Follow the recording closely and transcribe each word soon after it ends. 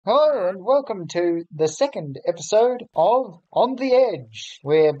Hello and welcome to the second episode of On the Edge.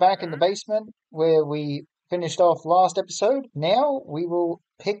 We're back in the basement where we finished off last episode. Now we will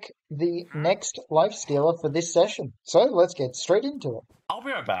pick the next life stealer for this session. So let's get straight into it. I'll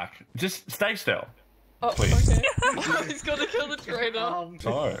be right back. Just stay still. Oh, Please. okay. He's gonna kill the trainer.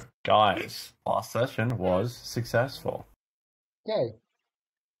 So, guys, last session was successful. Yay.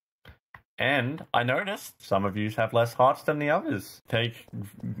 And I noticed some of you have less hearts than the others. Take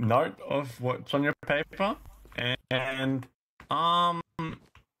note of what's on your paper. And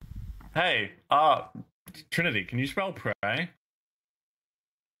hey, Trinity, can you spell pray?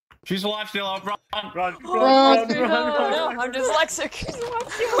 She's a life stealer. Run. No, I'm dyslexic.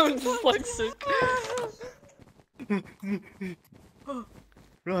 I'm dyslexic.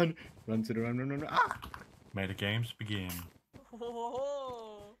 Run to the run. Ah! May the games begin. Whoa.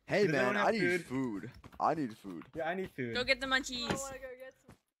 Hey Does man, anyone have I need food. I need food. Yeah, I need food. Go get the munchies.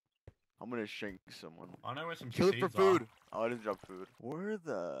 I'm gonna shank someone. I know where some Kill it for seeds food. Oh, I didn't drop food. Where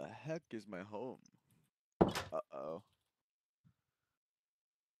the heck is my home? Uh-oh.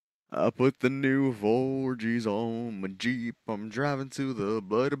 I put the new 4Gs on my Jeep. I'm driving to the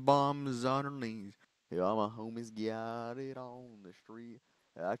bloody bombs underneath. Yeah, all my homies got it on the street.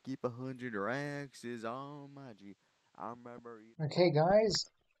 I keep 100 racks on my Jeep. I remember Okay, guys,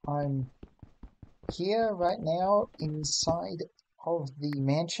 I'm here right now inside of the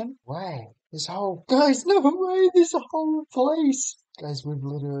mansion. Wow, guys, no way, this whole place. Guys, we've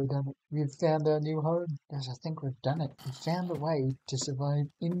literally done it. We've found our new home. Guys, I think we've done it. We found a way to survive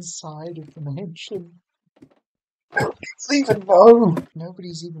inside of the mansion. Nobody's even know.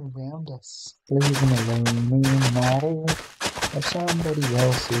 Nobody's even around us. Living alone, me and Maddie at somebody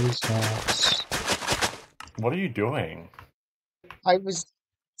else's house. What are you doing? I was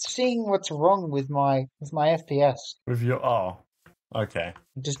seeing what's wrong with my FPS. With your okay.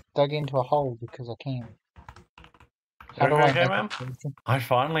 I just dug into a hole because I can. How do I Okay, make ma'am? it work? I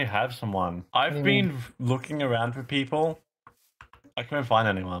finally have someone. do I've you been looking around for people. I can't find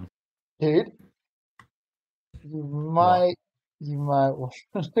anyone. Dude, you might want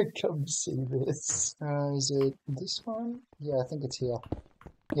to come see this. Is it this one? Yeah, I think it's here.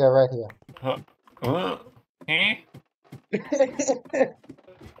 Yeah, right Eh? here.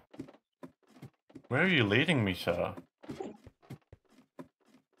 Where are you leading me, sir?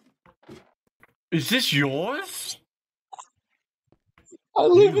 Is this yours? I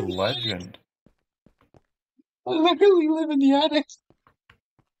You live in legend. I literally live in the attic.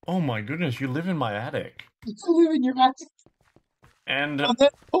 Oh my goodness, you live in my attic. I live in your attic. And On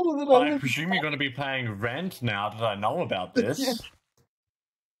that hole that I I live presume you're going to be paying rent now that I know about this.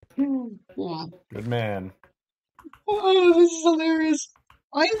 in. Yeah. Good man. Oh, this is hilarious.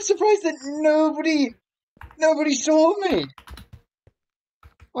 I am surprised that nobody saw me.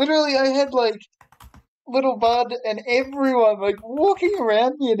 Literally, I had like little Bud and everyone like walking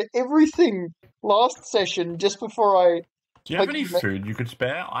around me and everything last session just before I. Do you have Like, any food you could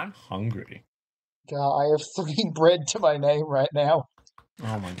spare? I'm hungry. I have 3 bread to my name right now.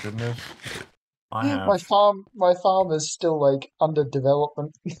 Oh my goodness. I My have. farm is still like under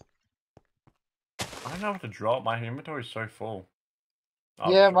development. I don't know what to drop. My inventory is so full.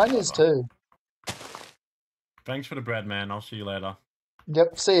 Oh, Yeah, sure, mine is whatever. too. Thanks for the bread, man. I'll see you later.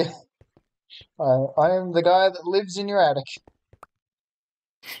 Yep, see ya. I am the guy that lives in your attic.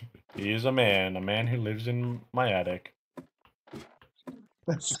 He is a man who lives in my attic.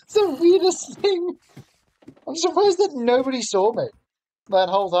 That's the weirdest thing. I'm surprised that nobody saw me that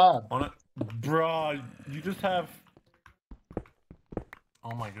whole time. On it, bruh. You just have.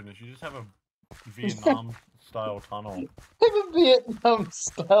 Oh my goodness! You just have a Vietnam-style tunnel. I have a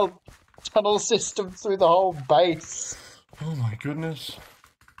Vietnam-style tunnel system through the whole base. Oh my goodness!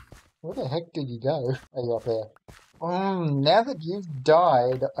 Where the heck did you go? Are you up there? Now that you've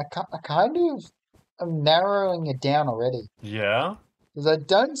died, I kind of am narrowing it down already. Yeah? Because I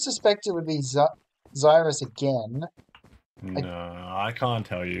don't suspect it would be Zyrus again. No, I can't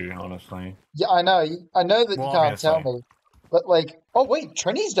tell you honestly. Yeah, I know. I know that Well, you can't tell obviously. me. But like, oh wait,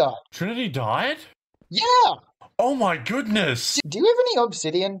 Trini's died. Trinity died? Yeah! Oh my goodness! Do you have any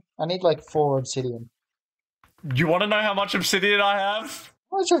obsidian? I need like 4 obsidian. You want to know how much obsidian I have?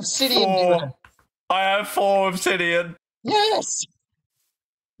 How much obsidian do you have? I have 4 obsidian. Yes!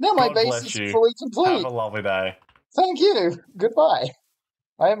 Now my God base bless is you. fully Have complete. a lovely day. Thank you. Goodbye.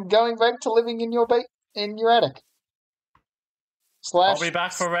 I am going back to living in your attic. I'll Slash. be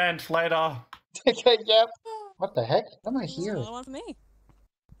back for rent later. Okay, yep. What the heck? What am I There's hearing? another one for me.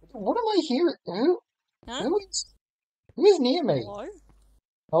 What am I hearing? Huh? Who is near me? Hello?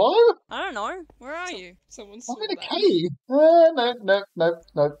 Hello? I don't know. Where are you? Someone I'm saw in a that. cave.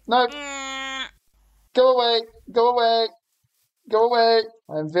 No. Mm. Go away. Go away. Go away.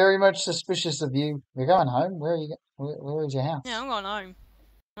 I'm very much suspicious of you. You're going home? Where are you? Where is your house? Yeah, I'm going home.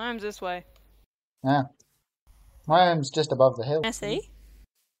 Home's this way. Yeah. My home's just above the hill. Can I see?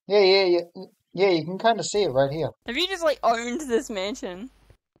 Yeah, you can kind of see it right here. Have you just like owned this mansion?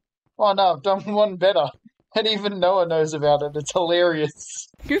 Oh no, I've done one better. And even Noah knows about it. It's hilarious.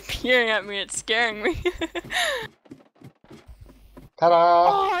 You're peering at me. It's scaring me. Ta-da!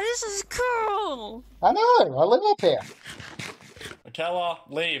 Oh, this is cool. I know, I live up here. Akela,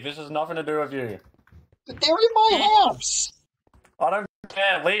 leave. This has nothing to do with you. But they're in my house! I don't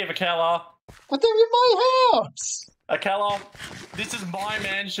care. Leave, Akela. But they're in my house! Akela, this is my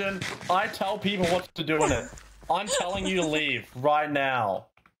mansion. I tell people what to do in it. I'm telling you to leave right now.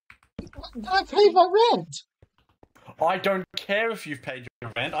 I pay my rent! I don't care if you've paid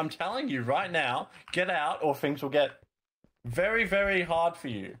your rent. I'm telling you right now, get out or things will get very, very hard for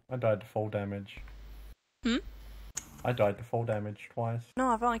you. I died to fall damage. Hmm? I died to fall damage twice. No,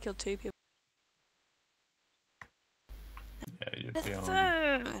 I've only killed 2 people. Yeah, you'd The be on.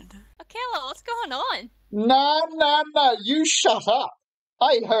 third. Akela, what's going on? No, you shut up!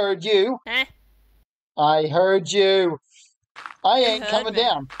 I heard you! Eh? I heard you! I ain't heard coming me.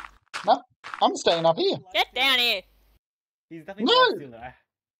 down. No, I'm staying up here. Get down here. He's definitely No! not stealer.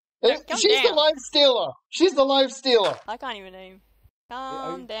 Yeah, come She's the down. life stealer! She's the life stealer! I can't even aim. are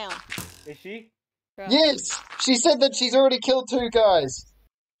Calm you- down. Is she? Bro. Yes! She said that she's already killed 2 guys.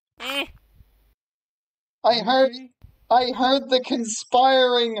 Eh. I heard the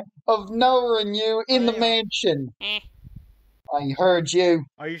conspiring of Noah and you in the Yeah. mansion. Eh. I heard you.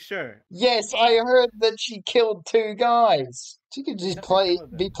 Are you sure? Yes, I heard that she killed 2 guys. She could just Definitely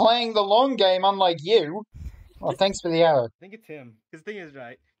killed them. be playing the long game, unlike you. Well, thanks for the arrow. I think it's him. Because the thing is,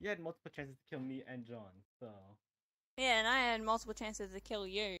 right, you had multiple chances to kill me and John, so Yeah, and I had multiple chances to kill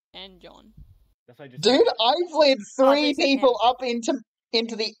you and John. that's why I just Dude, I've led Oh, 3 they said people him. up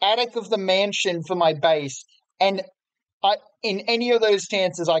into the attic of the mansion for my base, and in any of those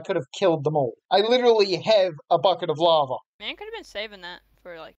chances, I could have killed them all. I literally have a bucket of lava. Man, could have been saving that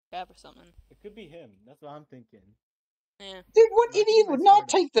for like Gab or something. It could be him. That's what I'm thinking. Yeah. Dude, what Lucky idiot they would not started.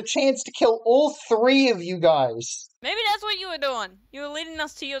 take the chance to kill all 3 of you guys? Maybe that's what you were doing. You were leading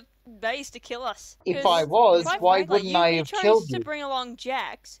us to your base to kill us. If 'Cause I was, quite why frankly, wouldn't I have chose killed to you? bring along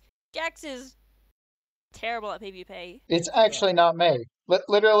Jax. Jax is terrible at PvP. It's actually not me.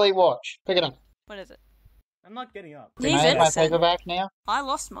 Literally, watch. Pick it up. What is it? I'm not getting up. Can He's I have my innocent. paper back now? I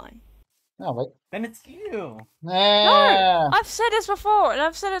lost mine. Oh, wait. Then it's you. Nah. I've said this before, and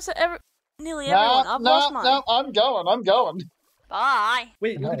I've said it to nearly everyone. I've lost mine. No, I'm going. Bye.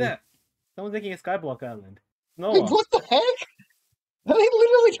 Wait, look at No. that. Someone's making a Skyblock Island. Wait, Noah. what the heck? Are they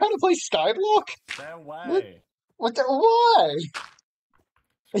literally trying to play Skyblock? Their way. What the, why?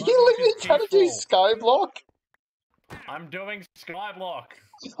 Are you Skyblock literally is trying to do peaceful. Skyblock? I'm doing Skyblock.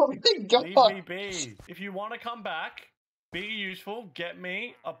 Oh my Leave god. me be. If you want to come back, be useful, get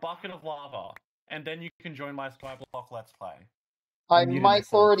me a bucket of lava. And then you can join my Skyblock Let's Play. I muted might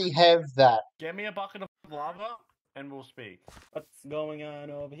myself. already have that. Get me a bucket of lava, and we'll speak. What's going on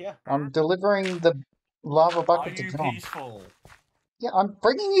over here? I'm delivering the lava Are bucket to you John. peaceful? Yeah, I'm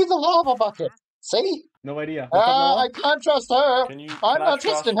bringing you the lava bucket. See? No idea. What's up, Noah? I can't trust her. Can you? I'm can I not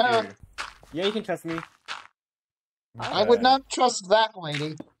trust trusting her. you? Yeah, you can trust me. I would Okay. not trust that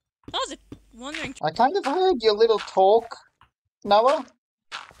lady. I was wondering. I kind of heard your little talk, Noah.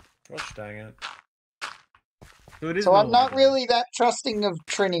 Gosh dang it. So it is So I'm Noah not again. really that trusting of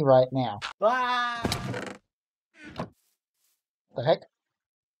Trini right now. Ah! The heck?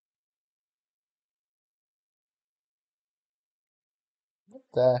 What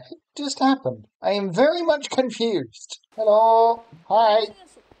the heck just happened? I am very much confused. Hello? Hi?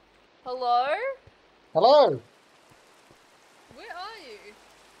 Hello? Hello? Where are you?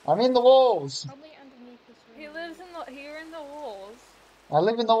 I'm in the walls. Probably underneath this room. He lives in the. Here in the walls. I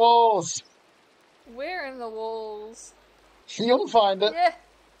live in the walls. Where in the walls? You'll find it. Yeah.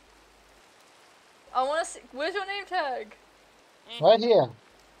 I want to see. Where's your name tag? Right here.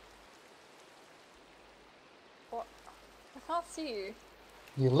 What? I can't see you.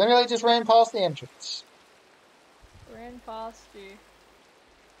 You literally just ran past the entrance. Ran past you.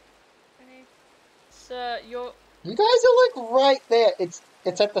 Sir, you're. You guys are like right there. It's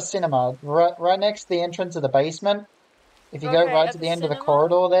at the cinema, right next to the entrance of the basement. If you go Okay, right at to the the end of the cinema?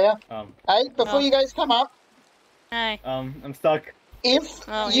 corridor there. Um, Hey, before Oh. you guys come up, Hey. I'm stuck. if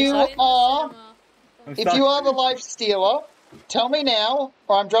Oh, you you're stuck? are I'm if stuck. you are the life stealer, tell me now,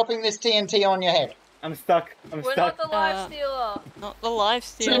 or I'm dropping this TNT on your head. I'm stuck. I'm We're stuck. not the life stealer. Not the life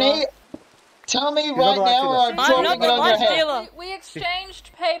stealer. Trini, tell me not right the life now or I'm stealer. I'm dropping not it the on your life head. stealer. We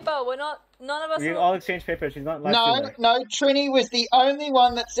exchanged paper. We're not. None of us. We are... all exchange paper. She's not life No, stealer. no, Trini was the only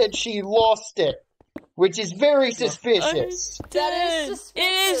one that said she lost it, which is very suspicious. That is suspicious. It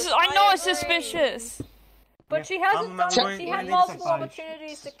is. I know I it's agree. suspicious. But she hasn't done it. She had multiple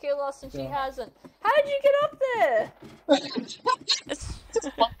opportunities to kill us, and she hasn't. How did you get up there?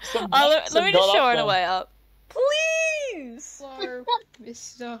 Let me just show her the way up. Please. So,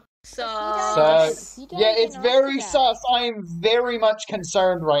 Mr. So, So. yeah, it's very sus. I am very much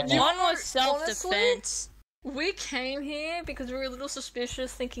concerned right now. One was self-defense. We came here because we were a little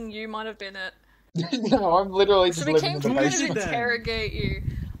suspicious, thinking you might have been it. No, I'm literally So just we living came in to the kind of basement. interrogate you.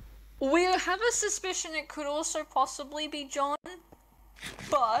 We have a suspicion it could also possibly be John,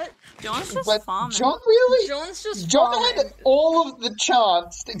 but John's just But farming. John really? John's just John farming. had all of the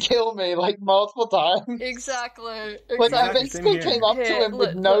chance to kill me, like, multiple times. Exactly. Like, I Exactly, basically same here. came up to Here, him with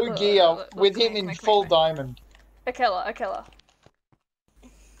look, no look, gear, look, with him come in here, full come here. diamond. Akela.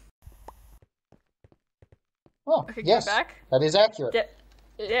 Oh, Okay, yes, go back. that is accurate.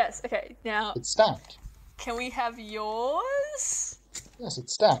 Yes, okay. Now, It's stacked. can we have yours? Yes,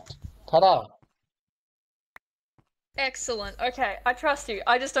 it's stacked. Ta-da. Excellent. Okay, I trust you.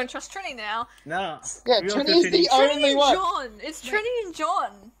 I just don't trust Trini now. No. Yeah, We also Trini is the Trini. only Trini and one. John. It's Trini and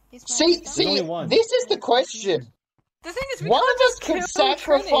John. See, only one. this is the question. The thing is, we One can't of us just could kill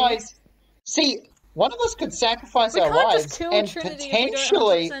sacrifice. See, one of us could sacrifice Trini. We our can't lives just kill and Trinity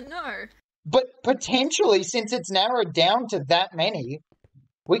potentially, if we don't 100% know. but potentially, since it's narrowed down to that many,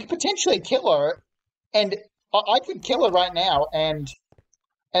 we could potentially kill her, and I could kill her right now, and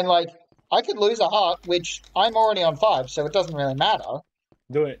like I could lose a heart, which I'm already on 5, so it doesn't really matter.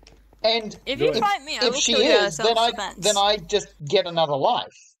 Do it. And If Do you it. fight me, I if will she kill you out of is, then self-defense. I just get another life.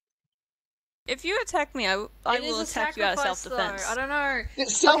 If you attack me, I It is will a attack you out of sacrifice, self-defense. though. I don't know.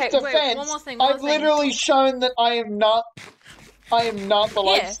 It's Okay, wait, self-defense. one more thing. I've literally shown that I am not the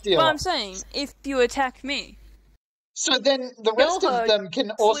life Yeah, stealer. but I'm saying, if you attack me, So then the rest Kill her. of them can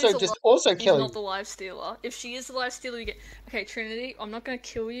Please also allow- just also She's kill not you. the life stealer. If she is the life stealer, you get. Okay, Trinity, I'm not gonna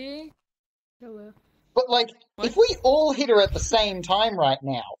kill you. Kill her. But like, if we all hit her at the same time right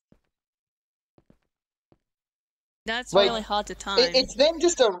now, that's Like, really hard to time. it's then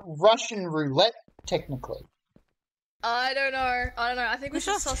just a Russian roulette, technically. I don't know. I think we It's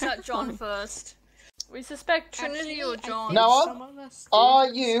should not suss out John terrifying. first. We suspect Trinity or Actually, I John. think Noah, some of us are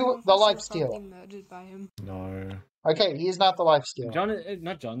did. you Some of the us life were stealer? probably murdered by him. No. Okay, he is not the life stealer. John is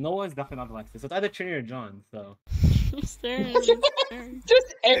not John. Noah is definitely not the life stealer. So it's either Trini or John. So You're staring at me.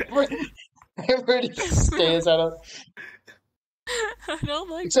 Just everybody just stares at her. I don't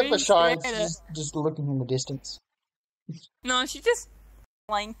like Except being for Shy, stared at. just looking in the distance. No, she just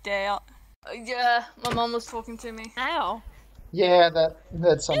blanked out. Yeah, my mom was talking to me. Ow. Yeah, that's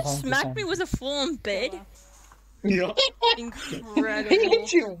You sometimes the smacked same. me with a fallen bed? yeah. Incredible. He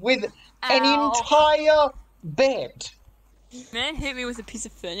hit you with an Ow. entire bed. Man hit me with a piece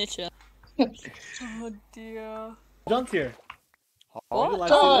of furniture. Oh dear. John's here. What?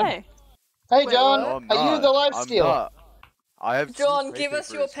 life Oh, stealer. hey. Hey, Wait, John, what? No, I'm are you not. the life I'm stealer? not. I have two John, trade give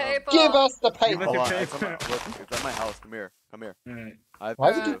us your papers, paper. Give us the Give paper. us Hold your on, it's, paper. look, it's at my house. Come here. Come here. Alright. I have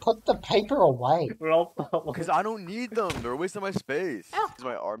Why would you put the paper away? We're all Because I don't need them. They're wasting my space. Ow. This is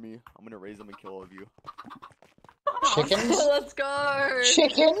my army. I'm gonna raise them and kill all of you. Chickens? Let's go.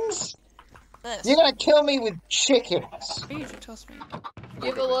 Chickens? This. You're gonna kill me with chickens. You should trust me.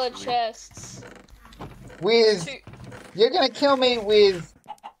 Give a lot of chests. With Two. you're gonna kill me with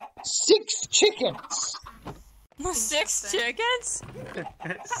 6 chickens. 6 chickens?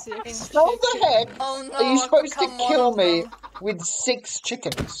 How the heck Oh no! are you I've supposed to become one kill of me them. with 6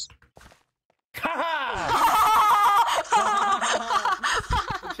 chickens?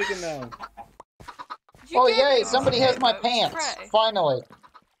 chicken now. You Oh gave yay! me Somebody one has my paper, it was pants. Trey. Finally.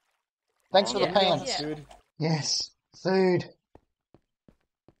 Thanks for the Yeah. pants. Yeah. Dude. Yes, food.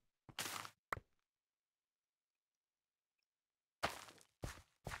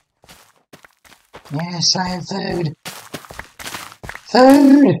 Yes, I have food.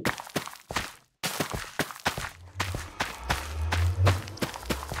 Food!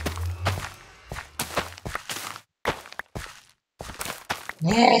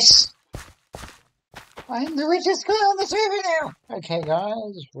 Yes! I am the richest guy on the server now! Okay,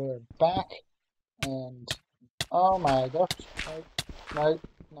 guys, we're back. And oh my gosh, no.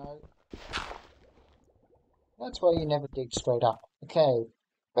 That's why you never dig straight up. Okay,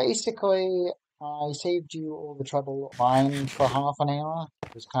 basically, I saved you all the trouble lying for half an hour.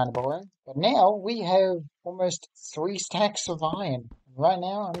 It was kind of boring. But now we have almost 3 stacks of iron. Right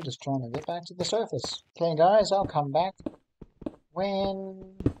now, I'm just trying to get back to the surface. Okay, guys, I'll come back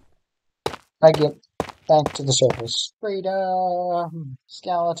when I get back to the surface. Freedom!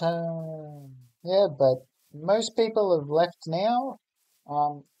 Skeleton! Yeah, but most people have left now.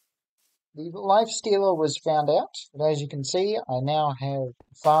 The life stealer was found out, but as you can see, I now have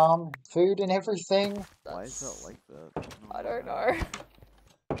farm, food, and everything. Why is that like that? I don't know.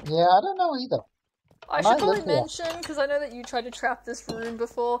 Yeah, I don't know either. I And should I probably live here. mention, because I know that you tried to trap this room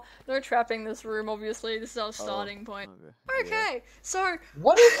before. No trapping this room, obviously. This is our Oh, starting point. Okay. Yeah. Okay, so...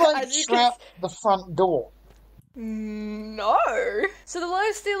 What if I As you can trap the front door? No. So the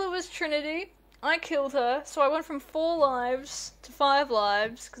life stealer was Trinity. I killed her, so I went from 4 lives to 5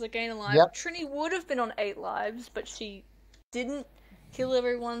 lives, because I gained a life. Yep. Trinity would have been on 8 lives, but she didn't kill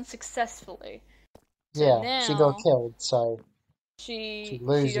everyone successfully. So Yeah, she got now- killed, so She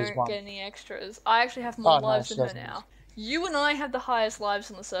loses don't one. get any extras. I actually have more Oh, no, lives she than her doesn't. now. You and I have the highest lives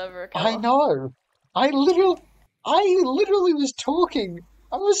on the server, I Akella. know. I literally was talking.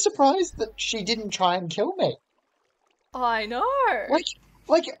 I was surprised that she didn't try and kill me. I know.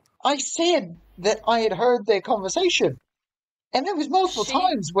 Like I said that I had heard their conversation, and there was multiple She-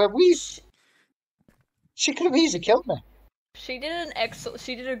 times where she could have easily killed me. She did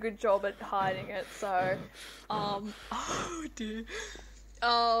she did a good job at hiding it, so oh dear.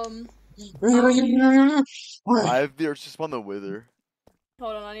 I have the urge to spawn the wither.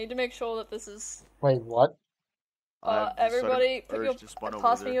 Hold on, I need to make sure that this is Wait, what? I have the sudden everybody put urge your to spawn a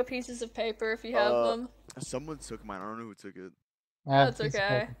pass me wither. your pieces of paper if you have them. Someone took mine. I don't know who took it. That's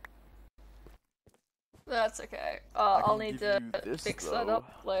okay. That's okay. I I'll can need give to you this, fix though. that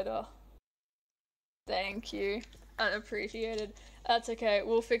up later. Thank you. Unappreciated. That's okay.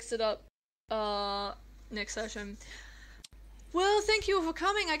 We'll fix it up next session. Well, thank you all for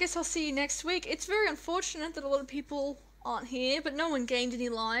coming. I guess I'll see you next week. It's very unfortunate that a lot of people aren't here, but no one gained any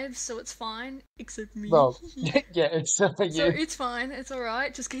lives, so it's fine. Except me. Well, yeah, except for So you. it's fine. It's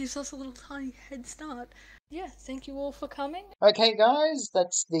alright. Just give yourselves a little tiny head start. Yeah, thank you all for coming. Okay, guys,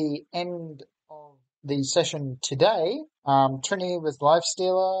 that's the end of the session today. Trinity with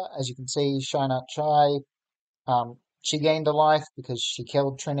Lifestealer, as you can see, Shine Out Shy. She gained a life because she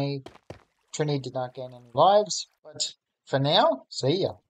killed Trinity. Trinity did not gain any lives, but for now, see ya.